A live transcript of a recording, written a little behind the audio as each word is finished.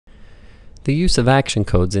The use of action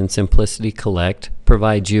codes in Simplicity Collect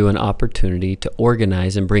provides you an opportunity to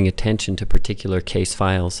organize and bring attention to particular case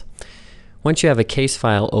files. Once you have a case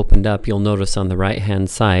file opened up, you'll notice on the right-hand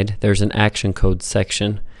side there's an action codes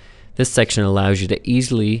section. This section allows you to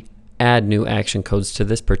easily add new action codes to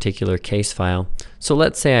this particular case file. So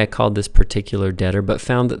let's say I called this particular debtor but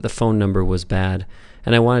found that the phone number was bad,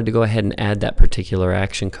 and I wanted to go ahead and add that particular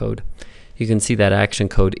action code. You can see that action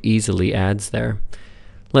code easily adds there.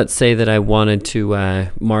 Let's say that I wanted to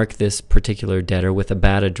mark this particular debtor with a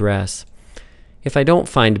bad address. If I don't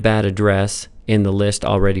find bad address in the list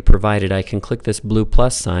already provided, I can click this blue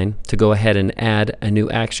plus sign to go ahead and add a new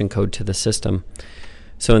action code to the system.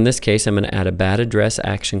 So in this case, I'm going to add a bad address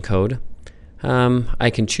action code. I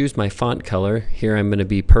can choose my font color. Here I'm going to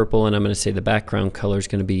be purple, and I'm going to say the background color is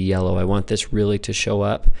going to be yellow. I want this really to show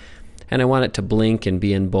up, and I want it to blink and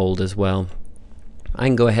be in bold as well. I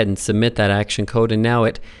can go ahead and submit that action code, and now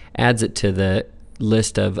it adds it to the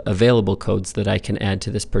list of available codes that I can add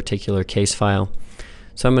to this particular case file.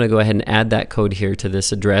 So I'm going to go ahead and add that code here to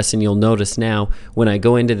this address, and you'll notice now when I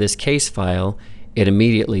go into this case file, it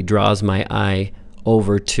immediately draws my eye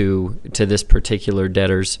over to this particular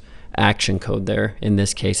debtor's action code there. In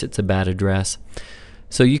this case, it's a bad address.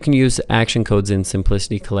 So you can use action codes in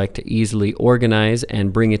Simplicity Collect to easily organize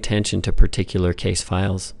and bring attention to particular case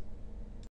files.